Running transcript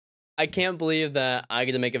I can't believe that I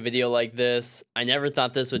get to make a video like this. I never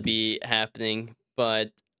thought this would be happening, but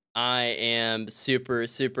I am super,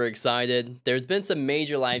 super excited. There's been some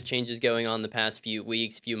major life changes going on the past few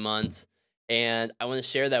weeks, few months, and I want to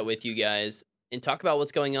share that with you guys and talk about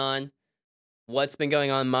what's going on, what's been going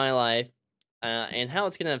on in my life, and how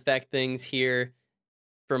it's going to affect things here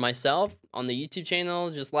for myself on the YouTube channel,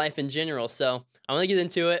 just life in general. So I want to get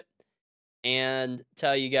into it and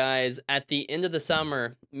tell you guys at the end of the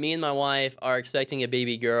summer, me and my wife are expecting a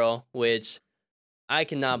baby girl, which I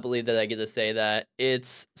cannot believe that I get to say that.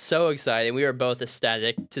 It's so exciting. We are both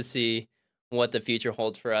ecstatic to see what the future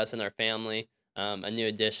holds for us and our family. A new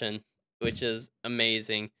addition, which is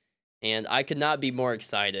amazing. And I could not be more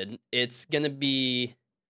excited. It's going to be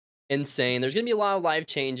insane. There's going to be a lot of life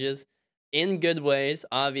changes in good ways,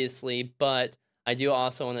 obviously, but I do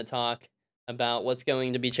also want to talk about what's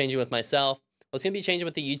going to be changing with myself, what's going to be changing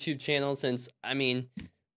with the YouTube channel, since, I mean,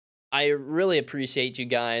 I really appreciate you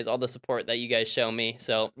guys, all the support that you guys show me.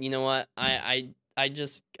 So, you know what? I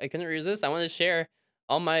couldn't resist. I want to share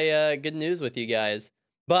all my good news with you guys.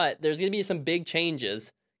 But there's going to be some big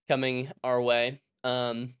changes coming our way.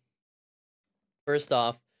 First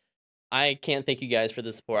off, I can't thank you guys for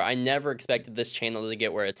the support. I never expected this channel to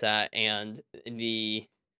get where it's at, and the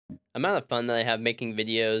amount of fun that I have making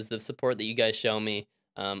videos, the support that you guys show me,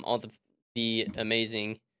 all the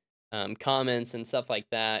amazing comments and stuff like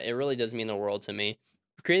that, it really does mean the world to me.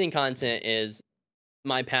 Creating content is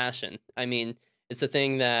my passion. I mean, it's the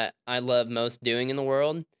thing that I love most doing in the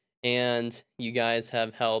world, and you guys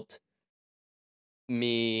have helped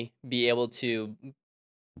me be able to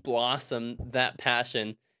blossom that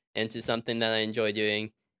passion into something that I enjoy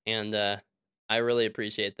doing, and I really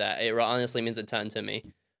appreciate that. It honestly means a ton to me.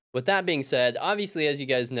 With that being said, obviously, as you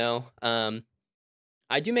guys know,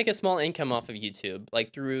 I do make a small income off of YouTube,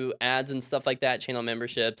 like through ads and stuff like that, channel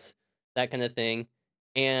memberships, that kind of thing.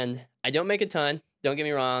 And I don't make a ton. Don't get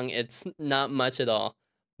me wrong, it's not much at all.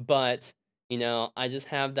 But, I just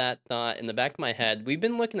have that thought in the back of my head. We've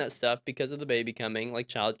been looking at stuff because of the baby coming, like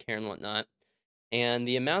childcare and whatnot. And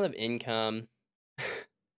the amount of income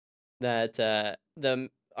that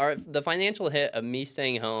the financial hit of me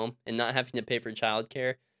staying home and not having to pay for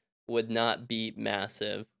childcare would not be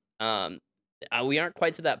massive. We aren't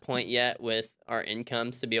quite to that point yet with our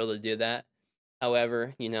incomes to be able to do that.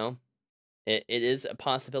 However, it is a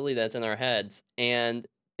possibility that's in our heads, and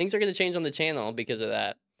things are going to change on the channel because of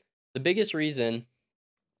that. The biggest reason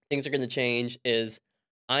things are going to change is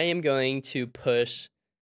I am going to push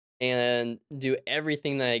and do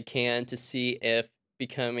everything that I can to see if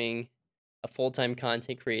becoming a full-time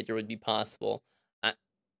content creator would be possible. I,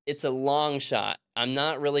 it's a long shot. I'm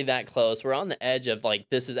not really that close. We're on the edge of like,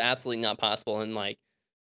 this is absolutely not possible. And like,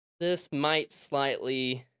 this might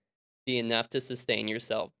slightly be enough to sustain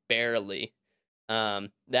yourself, barely.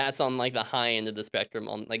 That's on like the high end of the spectrum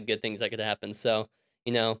on like good things that could happen. So,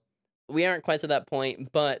 you know, we aren't quite to that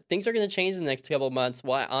point, but things are going to change in the next couple of months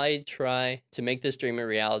while I try to make this dream a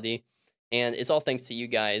reality. And it's all thanks to you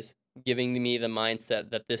guys giving me the mindset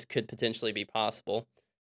that this could potentially be possible.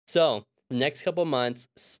 So, the next couple months,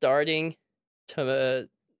 starting to,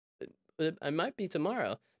 it might be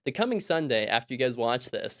tomorrow, the coming Sunday after you guys watch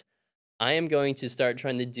this, I am going to start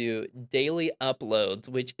trying to do daily uploads,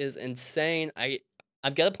 which is insane.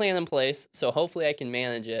 I've got a plan in place, so hopefully I can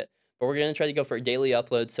manage it. But we're gonna try to go for a daily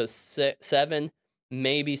upload, so 7,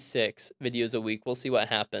 maybe 6 videos a week. We'll see what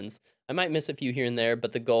happens. I might miss a few here and there,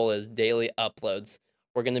 but the goal is daily uploads.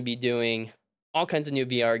 We're gonna be doing all kinds of new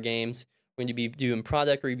VR games. We're gonna be doing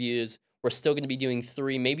product reviews. We're still gonna be doing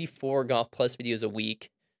 3, maybe 4 Golf Plus videos a week.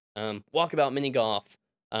 Walkabout mini golf,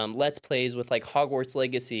 let's plays with like Hogwarts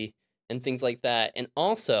Legacy and things like that. And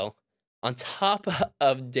also, on top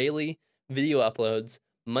of daily video uploads,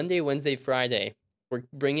 Monday, Wednesday, Friday, we're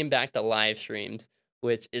bringing back the live streams,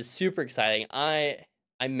 which is super exciting. I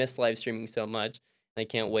miss live streaming so much. I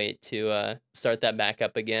can't wait to start that back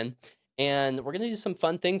up again. And we're gonna do some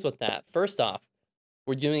fun things with that. First off,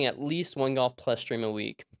 we're doing at least 1 Golf Plus stream a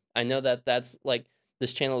week. I know that that's like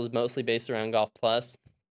this channel is mostly based around Golf Plus,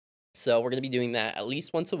 so we're gonna be doing that at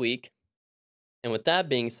least once a week. And with that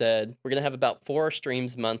being said, we're gonna have about 4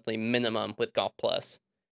 streams monthly minimum with Golf Plus.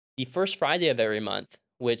 The first Friday of every month,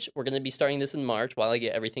 which we're gonna be starting this in March while I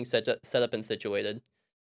get everything set up and situated.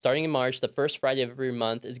 Starting in March, the first Friday of every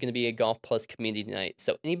month is gonna be a Golf Plus community night.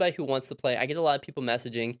 So anybody who wants to play, I get a lot of people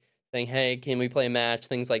messaging saying, "Hey, can we play a match?"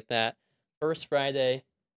 Things like that. First Friday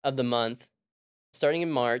of the month, starting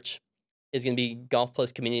in March, is gonna be Golf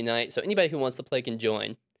Plus community night. So anybody who wants to play can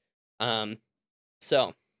join.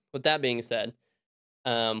 So with that being said,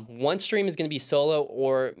 one stream is going to be solo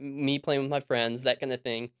or me playing with my friends, that kind of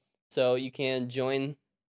thing. So you can join,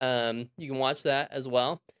 you can watch that as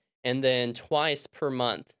well. And then twice per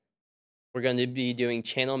month, we're going to be doing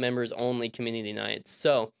channel members only community nights.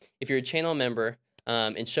 So if you're a channel member,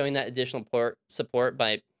 and showing that additional support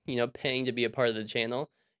by, paying to be a part of the channel,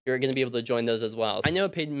 you're going to be able to join those as well. I know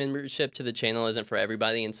paid membership to the channel isn't for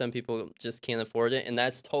everybody, and some people just can't afford it, and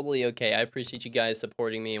that's totally okay. I appreciate you guys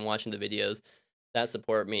supporting me and watching the videos. That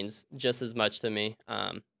support means just as much to me.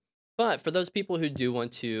 But for those people who do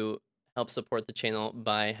want to help support the channel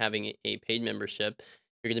by having a paid membership,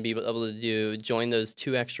 you're going to be able to join those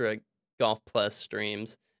 2 extra Golf Plus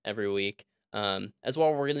streams every week. As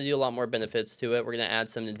well, we're going to do a lot more benefits to it. We're going to add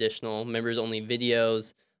some additional members only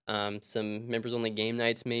videos, some members only game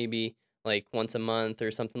nights, maybe like once a month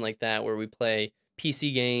or something like that, where we play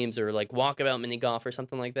PC games or like walkabout mini golf or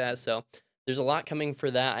something like that. So there's a lot coming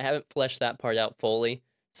for that. I haven't fleshed that part out fully,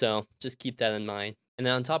 so just keep that in mind. And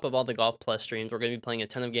then on top of all the Golf Plus streams, we're going to be playing a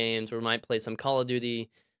ton of games. We might play some Call of Duty,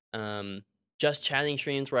 just chatting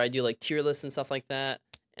streams where I do like tier lists and stuff like that.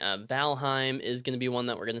 Valheim is going to be one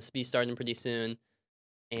that we're going to be starting pretty soon.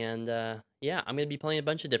 And yeah, I'm going to be playing a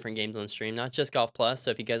bunch of different games on stream, not just Golf Plus. So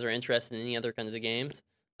if you guys are interested in any other kinds of games,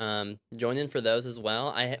 join in for those as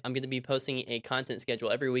well. I'm going to be posting a content schedule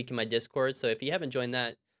every week in my Discord. So if you haven't joined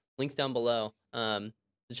that, links down below to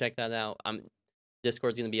check that out.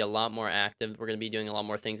 Discord's going to be a lot more active. We're going to be doing a lot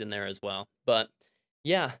more things in there as well. But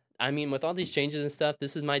yeah, I mean, with all these changes and stuff,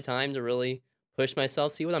 this is my time to really push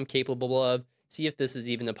myself, see what I'm capable of, see if this is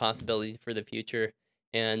even a possibility for the future.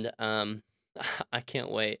 And I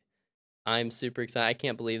can't wait. I'm super excited. I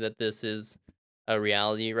can't believe that this is a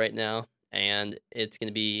reality right now. And it's going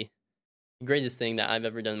to be the greatest thing that I've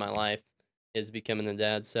ever done in my life is becoming a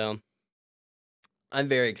dad. So I'm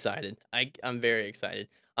very excited. I'm very excited.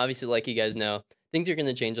 Obviously, like you guys know, things are going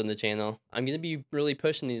to change on the channel. I'm going to be really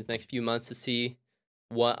pushing these next few months to see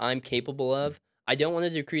what I'm capable of. I don't want to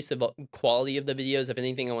decrease the quality of the videos. If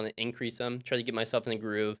anything, I want to increase them, try to get myself in a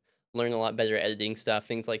groove, learn a lot better editing stuff,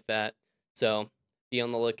 things like that. So be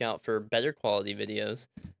on the lookout for better quality videos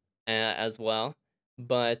as well.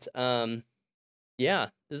 But yeah,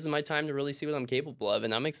 this is my time to really see what I'm capable of,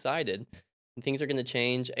 and I'm excited. And things are going to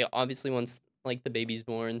change. Obviously, once like the baby's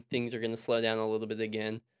born, things are going to slow down a little bit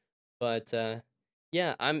again. But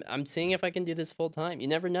yeah, I'm seeing if I can do this full time. You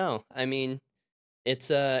never know. I mean, it's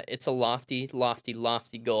a lofty, lofty,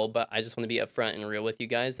 lofty goal, but I just want to be upfront and real with you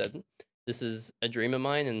guys that this is a dream of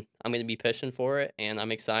mine, and I'm going to be pushing for it, and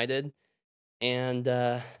I'm excited. And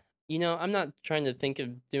I'm not trying to think of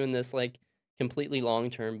doing this like completely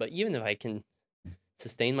long term, but even if I can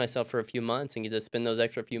sustain myself for a few months and get to spend those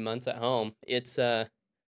extra few months at home, it's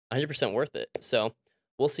 100% worth it. So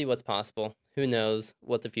we'll see what's possible. Who knows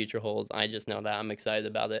what the future holds? I just know that I'm excited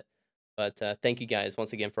about it. But thank you guys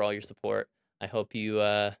once again for all your support. I hope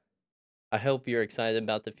you're excited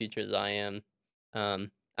about the future as I am.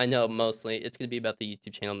 I know mostly it's going to be about the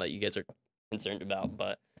YouTube channel that you guys are concerned about,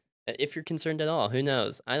 but if you're concerned at all, who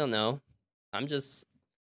knows? I don't know. I'm just,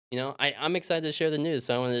 I'm excited to share the news,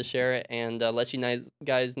 so I wanted to share it and let you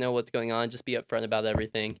guys know what's going on. Just be upfront about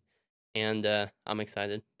everything, and I'm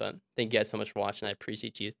excited. But thank you guys so much for watching. I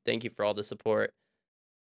appreciate you. Thank you for all the support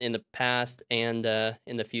in the past and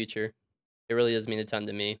in the future. It really does mean a ton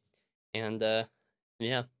to me. And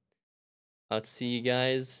yeah, I'll see you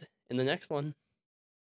guys in the next one.